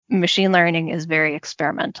machine learning is very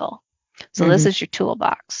experimental. So Mm-hmm. this is your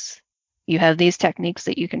toolbox. You have these techniques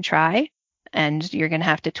that you can try, and you're going to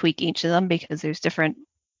have to tweak each of them because there's different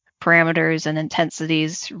parameters and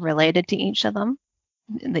intensities related to each of them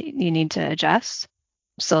that you need to adjust.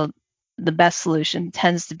 So the best solution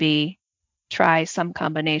tends to be try some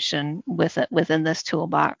combination with it within this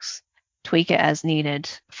toolbox, tweak it as needed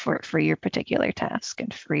for your particular task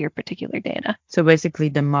and for your particular data. So basically,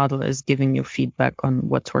 the model is giving you feedback on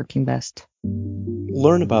what's working best.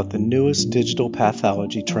 Learn about the newest digital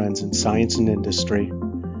pathology trends in science and industry,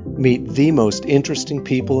 meet the most interesting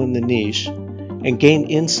people in the niche, and gain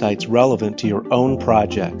insights relevant to your own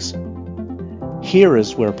projects. Here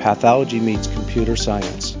is where pathology meets computer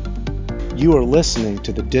science. You are listening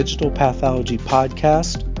to the Digital Pathology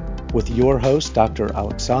Podcast with your host, Dr.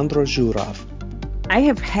 Alexandra Zhurov. I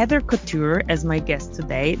have Heather Couture as my guest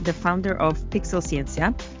today, the founder of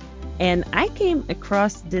PixelCiencia, and I came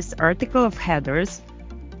across this article of Heather's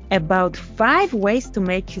about 5 ways to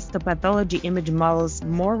make histopathology image models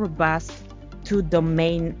more robust to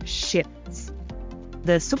domain shifts.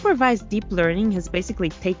 The supervised deep learning has basically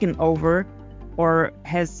taken over or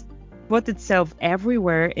has put itself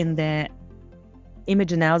everywhere in the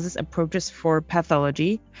image analysis approaches for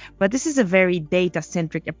pathology, but this is a very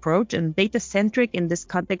data-centric approach, and data-centric in this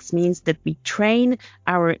context means that we train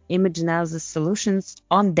our image analysis solutions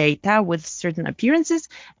on data with certain appearances,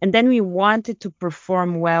 and then we want it to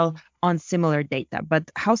perform well on similar data. But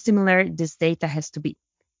how similar this data has to be?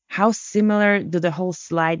 How similar do the whole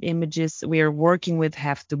slide images we are working with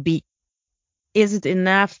have to be? Is it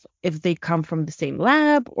enough if they come from the same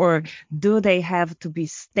lab, or do they have to be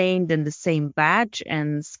stained in the same batch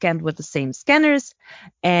and scanned with the same scanners?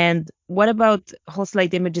 And what about whole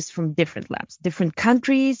slide images from different labs, different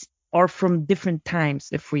countries, or from different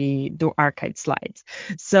times if we do archived slides?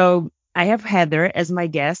 So I have Heather as my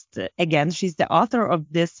guest. Again, she's the author of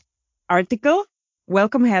this article.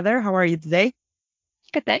 Welcome, Heather. How are you today?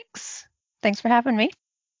 Good, thanks. Thanks for having me.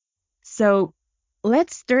 So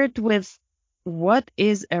let's start with, what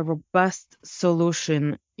is a robust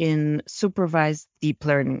solution in supervised deep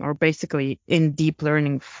learning, or basically in deep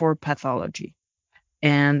learning for pathology?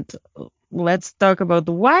 And let's talk about,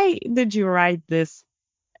 why did you write this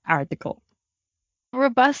article?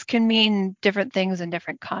 Robust can mean different things in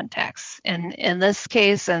different contexts. And in this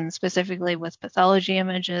case, and specifically with pathology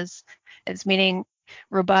images, it's meaning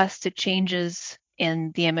robust to changes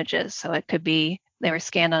in the images. So it could be they were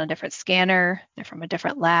scanned on a different scanner, they're from a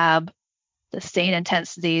different lab, the stain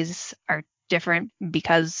intensities are different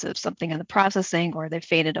because of something in the processing, or they've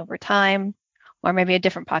faded over time, or maybe a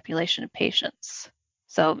different population of patients.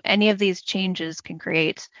 So any of these changes can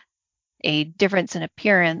create a difference in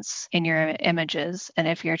appearance in your images. And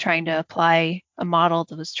if you're trying to apply a model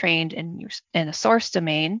that was trained in a source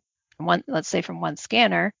domain, let's say from one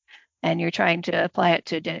scanner, and you're trying to apply it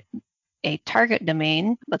to a target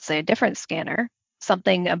domain, let's say a different scanner,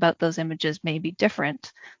 something about those images may be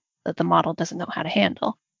different that the model doesn't know how to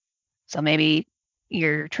handle. So maybe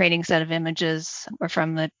your training set of images are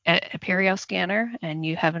from the Apereo scanner, and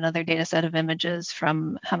you have another data set of images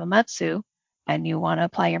from Hamamatsu, and you want to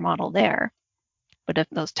apply your model there. But if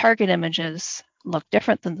those target images look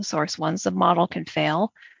different than the source ones, the model can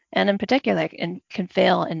fail, and in particular, it can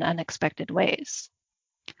fail in unexpected ways.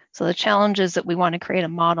 So the challenge is that we want to create a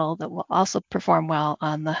model that will also perform well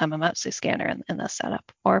on the Hamamatsu scanner in this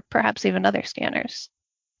setup, or perhaps even other scanners.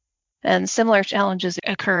 And similar challenges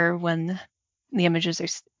occur when the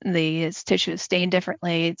tissue is stained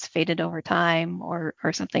differently, it's faded over time, or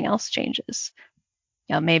something else changes.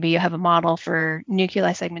 Maybe you have a model for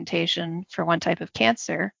nuclei segmentation for one type of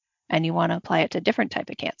cancer, and you want to apply it to a different type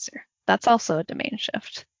of cancer. That's also a domain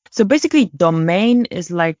shift. So basically, domain is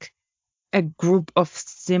like a group of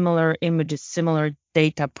similar images, similar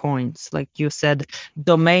data points. Like you said,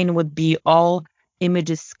 domain would be all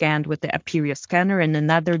images scanned with the Apereo scanner, and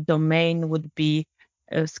another domain would be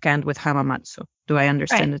scanned with Hamamatsu. Do I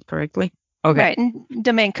understand it correctly? Okay. Right. And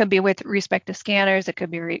domain could be with respect to scanners. It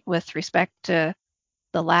could be with respect to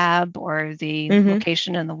the lab or the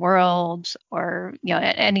location in the world, or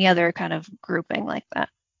any other kind of grouping like that.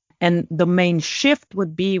 And domain shift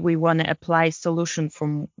would be, we want to apply solution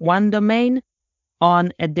from one domain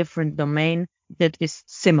on a different domain that is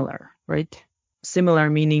similar, right? Similar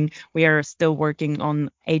meaning we are still working on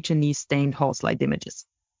H&E stained whole slide images.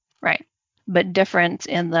 Right. But different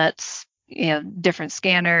in that, different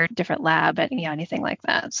scanner, different lab, anything like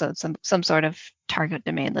that. So it's some sort of target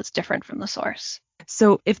domain that's different from the source.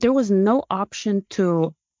 So if there was no option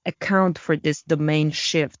to account for this domain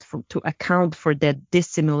shift, to account for the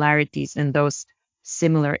dissimilarities in those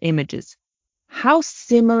similar images, how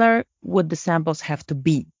similar would the samples have to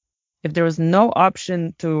be if there was no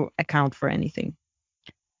option to account for anything?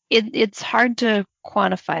 It's hard to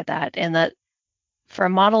quantify that, and that for a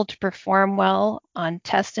model to perform well on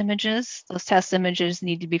test images, those test images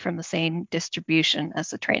need to be from the same distribution as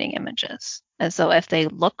the training images. And so if they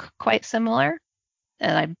look quite similar,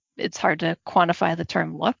 and it's hard to quantify the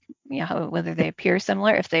term look, whether they appear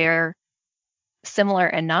similar. If they are similar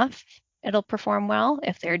enough, it'll perform well.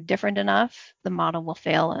 If they're different enough, the model will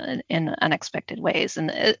fail in unexpected ways.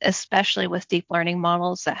 And especially with deep learning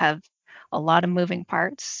models that have a lot of moving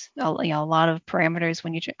parts, a lot of parameters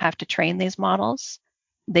when you have to train these models.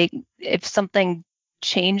 If something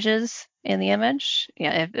changes in the image,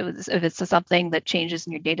 if it's something that changes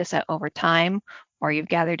in your data set over time, or you've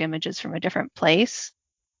gathered images from a different place,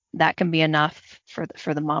 that can be enough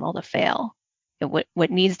for the model to fail.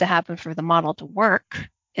 What needs to happen for the model to work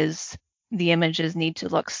is the images need to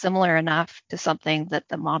look similar enough to something that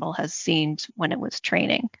the model has seen when it was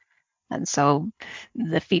training. And so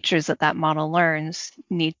the features that model learns,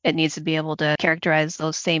 it needs to be able to characterize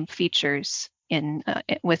those same features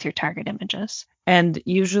with your target images. And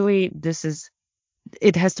usually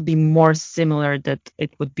it has to be more similar that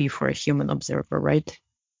it would be for a human observer, right?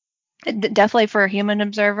 Definitely for a human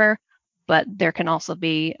observer, but there can also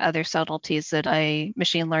be other subtleties that a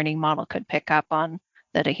machine learning model could pick up on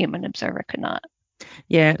that a human observer could not.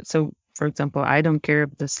 Yeah, so for example, I don't care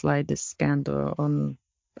if the slide is scanned on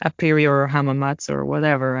Apereo or Hamamatsu or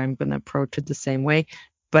whatever, I'm going to approach it the same way.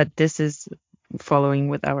 But this is following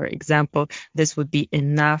with our example, this would be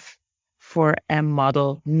enough for a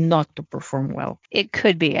model not to perform well. It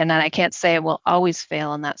could be, and I can't say it will always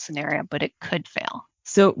fail in that scenario, but it could fail.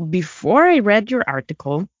 So before I read your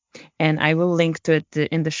article, and I will link to it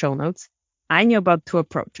in the show notes, I knew about two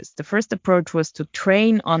approaches. The first approach was to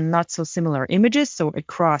train on not so similar images, so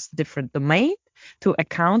across different domains, to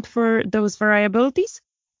account for those variabilities,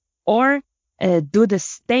 or do the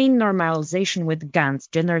stain normalization with GANs,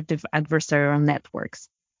 generative adversarial networks.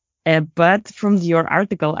 But from your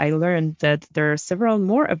article, I learned that there are several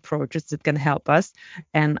more approaches that can help us.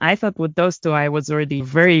 And I thought with those two, I was already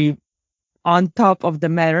very on top of the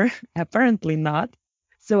matter. Apparently not.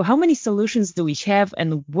 So how many solutions do we have,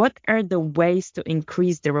 and what are the ways to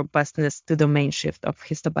increase the robustness to domain shift of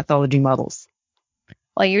histopathology models?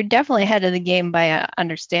 Well, you're definitely ahead of the game by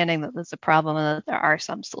understanding that there's a problem and that there are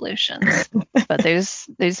some solutions. But there's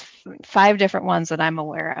 5 different ones that I'm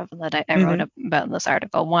aware of that I wrote about in this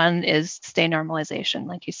article. One is stain normalization,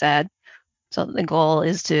 like you said. So the goal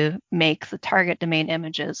is to make the target domain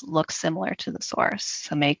images look similar to the source.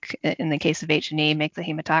 So in the case of H&E, make the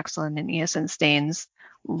hematoxylin and eosin stains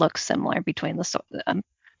look similar between the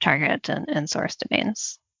target and source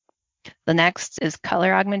domains. The next is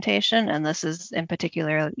color augmentation, and this is in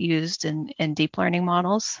particular used in deep learning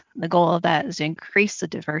models. The goal of that is to increase the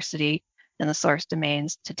diversity in the source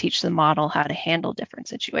domains to teach the model how to handle different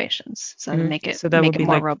situations, so to make it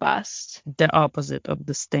more robust. The opposite of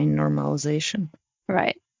the stain normalization.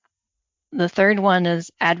 Right. The third one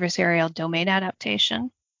is adversarial domain adaptation,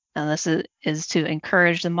 and this is to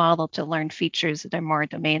encourage the model to learn features that are more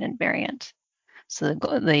domain invariant. So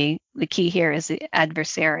the key here is the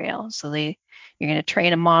adversarial. So you're going to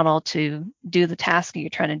train a model to do the task you're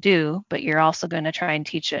trying to do, but you're also going to try and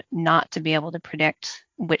teach it not to be able to predict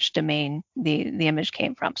which domain the image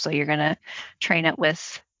came from. So you're going to train it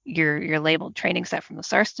with your labeled training set from the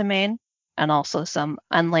source domain and also some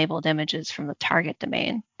unlabeled images from the target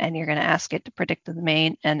domain. And you're going to ask it to predict the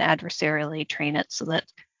domain and adversarially train it so that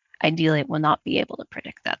ideally it will not be able to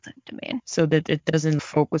predict that domain. So that it doesn't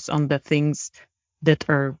focus on the things that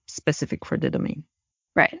are specific for the domain.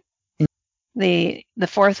 Right. The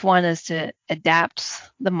fourth one is to adapt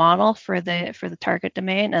the model for the target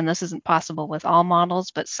domain, and this isn't possible with all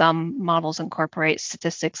models, but some models incorporate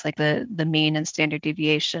statistics like the mean and standard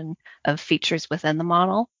deviation of features within the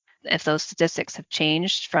model. If those statistics have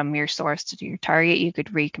changed from your source to your target, you could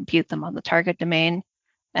recompute them on the target domain,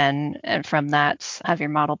 and from that have your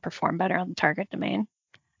model perform better on the target domain.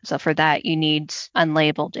 So for that, you need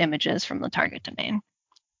unlabeled images from the target domain.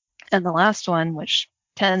 And the last one, which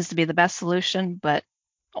tends to be the best solution, but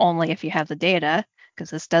only if you have the data, because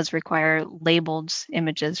this does require labeled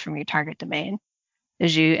images from your target domain,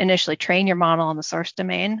 is you initially train your model on the source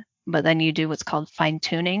domain, but then you do what's called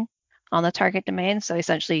fine-tuning on the target domain. So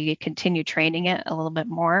essentially, you continue training it a little bit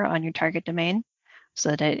more on your target domain so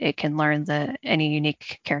that it can learn any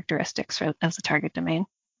unique characteristics of the target domain.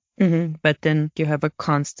 But then you have a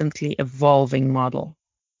constantly evolving model.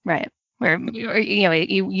 Right. Where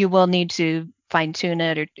you will need to fine tune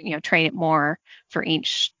it or train it more for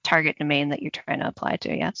each target domain that you're trying to apply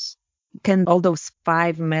to. Yes. can all those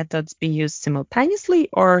 5 methods be used simultaneously,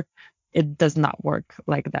 or it does not work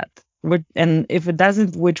like that? And if it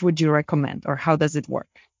doesn't, which would you recommend, or how does it work?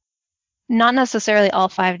 Not necessarily all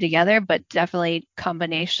 5 together, but definitely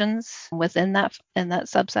combinations within that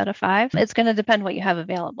subset of 5. It's going to depend what you have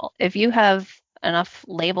available. If you have enough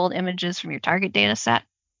labeled images from your target data set,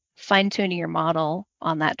 fine-tuning your model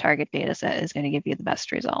on that target data set is going to give you the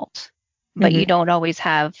best result. But you don't always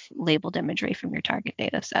have labeled imagery from your target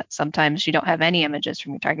data set. Sometimes you don't have any images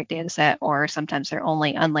from your target data set, or sometimes they're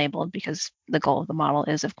only unlabeled because the goal of the model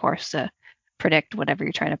is, of course, to predict whatever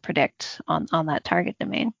you're trying to predict on that target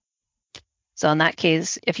domain. So in that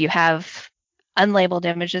case, if you have unlabeled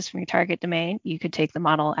images from your target domain, you could take the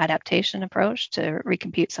model adaptation approach to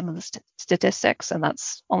recompute some of the statistics, and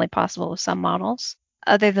that's only possible with some models.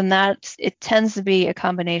 Other than that, it tends to be a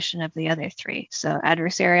combination of the other 3. So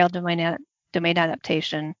adversarial domain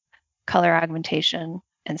adaptation, color augmentation,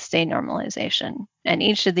 and stain normalization. And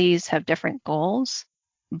each of these have different goals,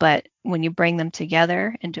 but when you bring them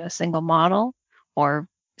together into a single model, or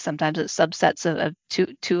sometimes it's subsets of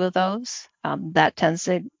two of those, that tends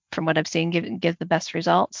to, from what I've seen, give the best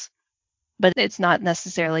results. But it's not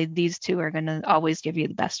necessarily these 2 are going to always give you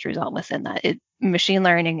the best result within that. Machine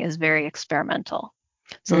learning is very experimental.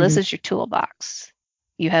 So this is your toolbox.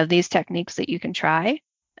 You have these techniques that you can try,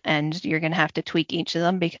 and you're going to have to tweak each of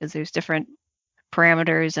them because there's different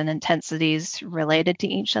parameters and intensities related to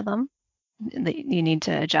each of them that you need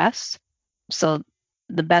to adjust. So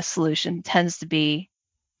the best solution tends to be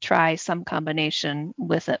try some combination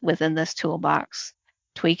within this toolbox,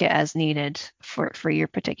 tweak it as needed for your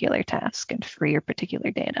particular task and for your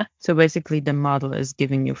particular data. So basically the model is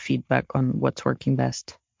giving you feedback on what's working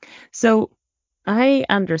best. So I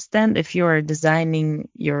understand if you are designing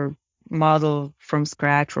your model from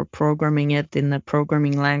scratch or programming it in a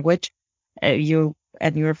programming language, you're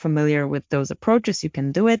familiar with those approaches, you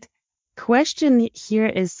can do it. Question here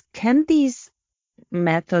is, can these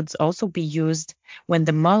methods also be used when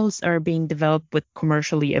the models are being developed with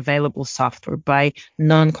commercially available software by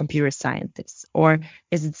non-computer scientists? Or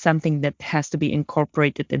is it something that has to be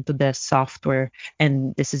incorporated into the software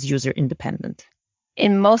and this is user independent?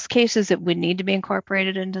 In most cases, it would need to be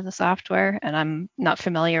incorporated into the software, and I'm not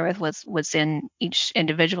familiar with what's in each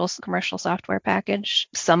individual commercial software package.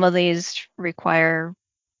 Some of these require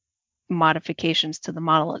modifications to the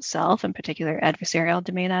model itself, in particular adversarial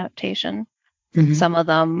domain adaptation. Some of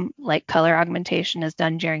them, like color augmentation, is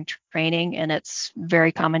done during training, and it's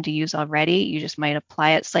very common to use already. You just might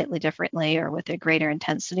apply it slightly differently or with a greater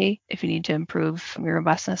intensity if you need to improve your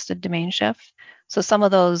robustness to domain shift. So some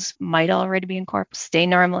of those might already be incorporated.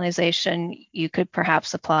 Stain normalization, you could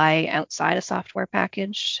perhaps apply outside a software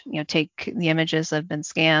package. Take the images that have been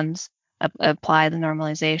scanned, apply the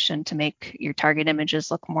normalization to make your target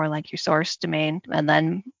images look more like your source domain, and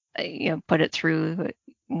then put it through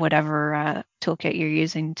whatever toolkit you're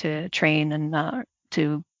using to train and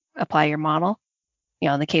to apply your model.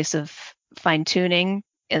 In the case of fine tuning,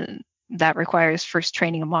 that requires first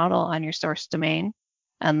training a model on your source domain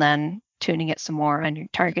and then tuning it some more on your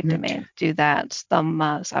target domain. Do that.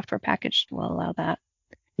 Some software package will allow that.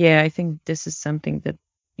 Yeah, I think this is something that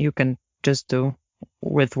you can just do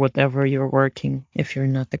with whatever you're working if you're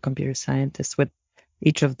not a computer scientist. With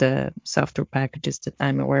each of the software packages that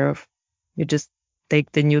I'm aware of, you just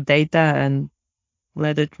take the new data and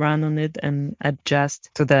let it run on it and adjust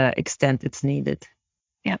to the extent it's needed.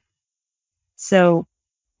 Yeah. So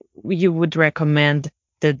you would recommend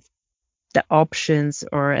that the options,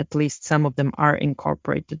 or at least some of them, are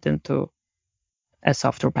incorporated into a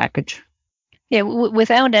software package? Yeah,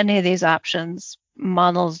 without any of these options,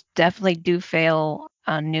 models definitely do fail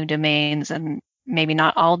on new domains, and maybe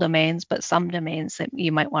not all domains, but some domains that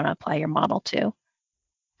you might want to apply your model to.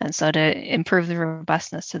 And so to improve the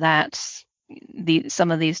robustness to that,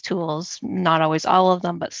 some of these tools, not always all of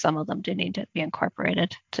them, but some of them do need to be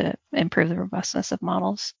incorporated to improve the robustness of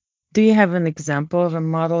models. Do you have an example of a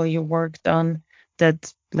model you worked on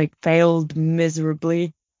that failed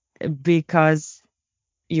miserably because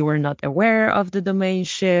you were not aware of the domain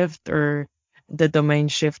shift, or the domain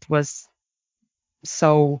shift was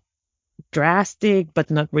so drastic but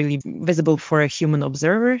not really visible for a human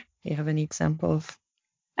observer? Do you have any example of?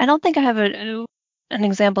 I don't think I have an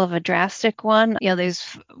example of a drastic one.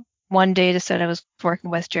 There's one data set I was working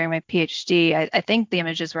with during my PhD. I think the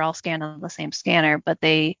images were all scanned on the same scanner, but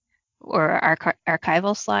they were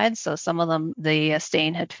archival slides. So some of them, the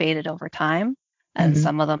stain had faded over time, and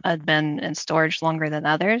some of them had been in storage longer than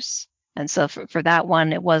others. And so for that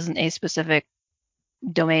one, it wasn't a specific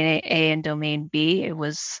domain A and domain B. It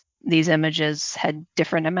was these images had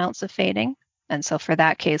different amounts of fading. And so for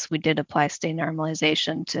that case, we did apply stain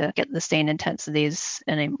normalization to get the stain intensities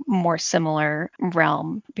in a more similar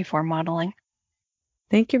realm before modeling.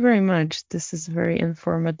 Thank you very much. This is very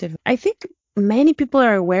informative. I think many people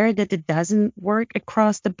are aware that it doesn't work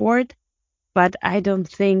across the board, but I don't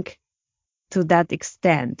think to that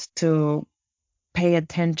extent to pay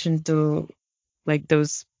attention to like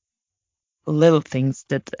those little things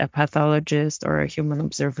that a pathologist or a human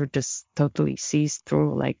observer just totally sees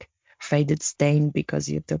through, like faded stain because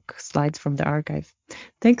you took slides from the archive.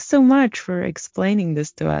 Thanks so much for explaining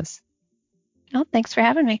this to us. Oh, thanks for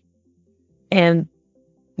having me. And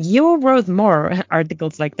you wrote more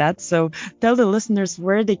articles like that, so tell the listeners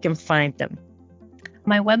where they can find them.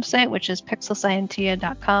 My website, which is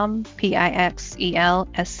pixelscientia.com,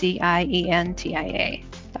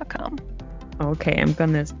 pixelscientia.com. Okay, I'm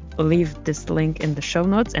going to leave this link in the show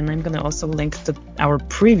notes, and I'm going to also link to our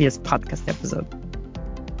previous podcast episode.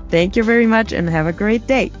 Thank you very much and have a great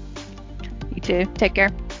day. You too. Take care.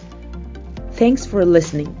 Thanks for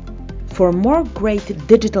listening. For more great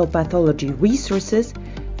digital pathology resources,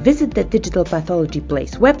 visit the Digital Pathology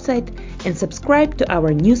Place website and subscribe to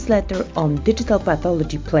our newsletter on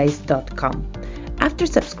digitalpathologyplace.com. After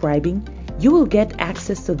subscribing, you will get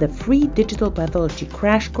access to the free digital pathology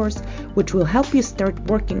crash course, which will help you start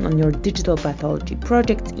working on your digital pathology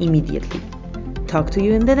projects immediately. Talk to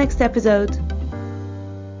you in the next episode.